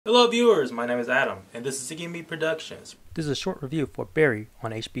Hello viewers, my name is Adam, and this is Seeking Me Productions. This is a short review for Berg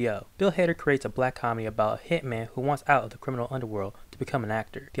on HBO. Bill Hader creates a black comedy about a hitman who wants out of the criminal underworld to become an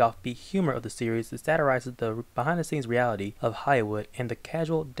actor. The offbeat humor of the series satirizes the behind-the-scenes reality of Hollywood and the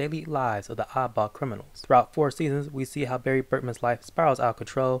casual daily lives of the oddball criminals. Throughout 4 seasons, we see how Barry Bergman's life spirals out of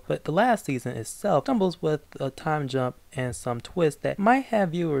control, but the last season itself stumbles with a time jump and some twists that might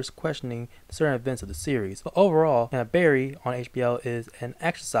have viewers questioning certain events of the series. But overall, Barry on HBO is an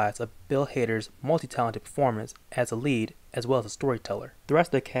exercise of Bill Hader's multi-talented performance as a lead as well as a storyteller. The rest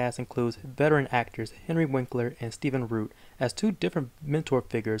of the cast includes veteran actors Henry Winkler and Stephen Root as 2 different mentor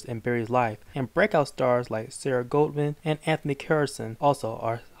figures in Barry's life, and breakout stars like Sarah Goldberg and Anthony Carrigan also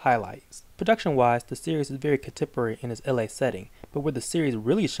are highlights. Production-wise, the series is very contemporary in its LA setting, but where the series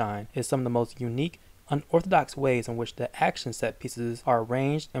really shines is some of the most unique, unorthodox ways in which the action set pieces are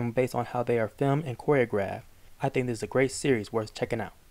arranged and based on how they are filmed and choreographed. I think this is a great series worth checking out.